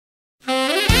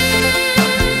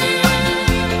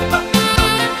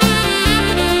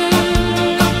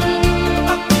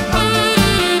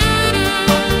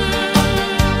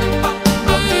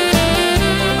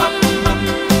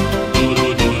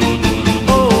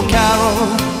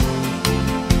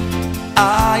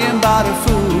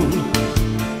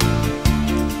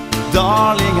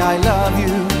Darling, I love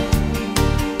you,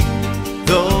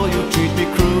 though you treat me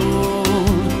cruel.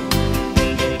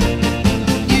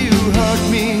 You hurt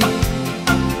me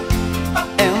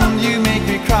and you make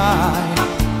me cry,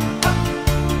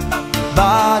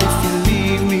 but if you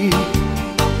leave me,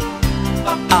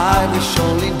 I will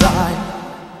surely die.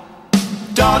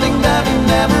 Darling, there will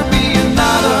never be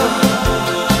another,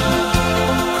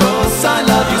 'cause I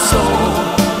love you so.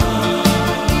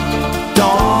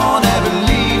 Don't ever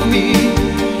leave me,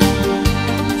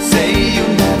 say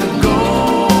you'll never go.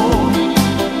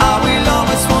 I will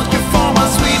always want you for my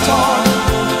sweetheart,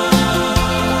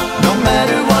 no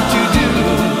matter what you do.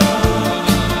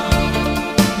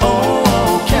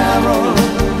 Oh, Carol,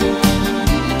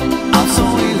 I'm so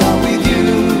in love with you.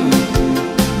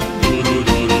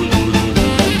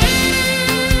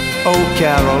 Oh,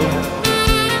 Carol,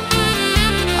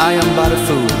 I am but a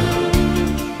fool.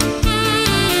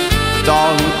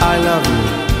 Darling, I love you,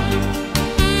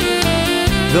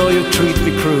 though you treat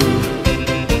me cruel.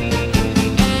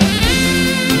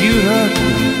 You hurt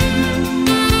me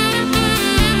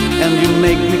and you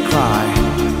make me cry,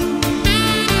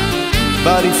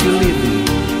 but if you leave me,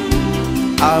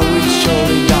 I will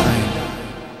surely die.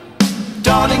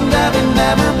 Darling, there will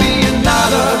never be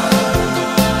another,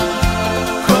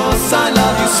 'cause I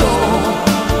love you so.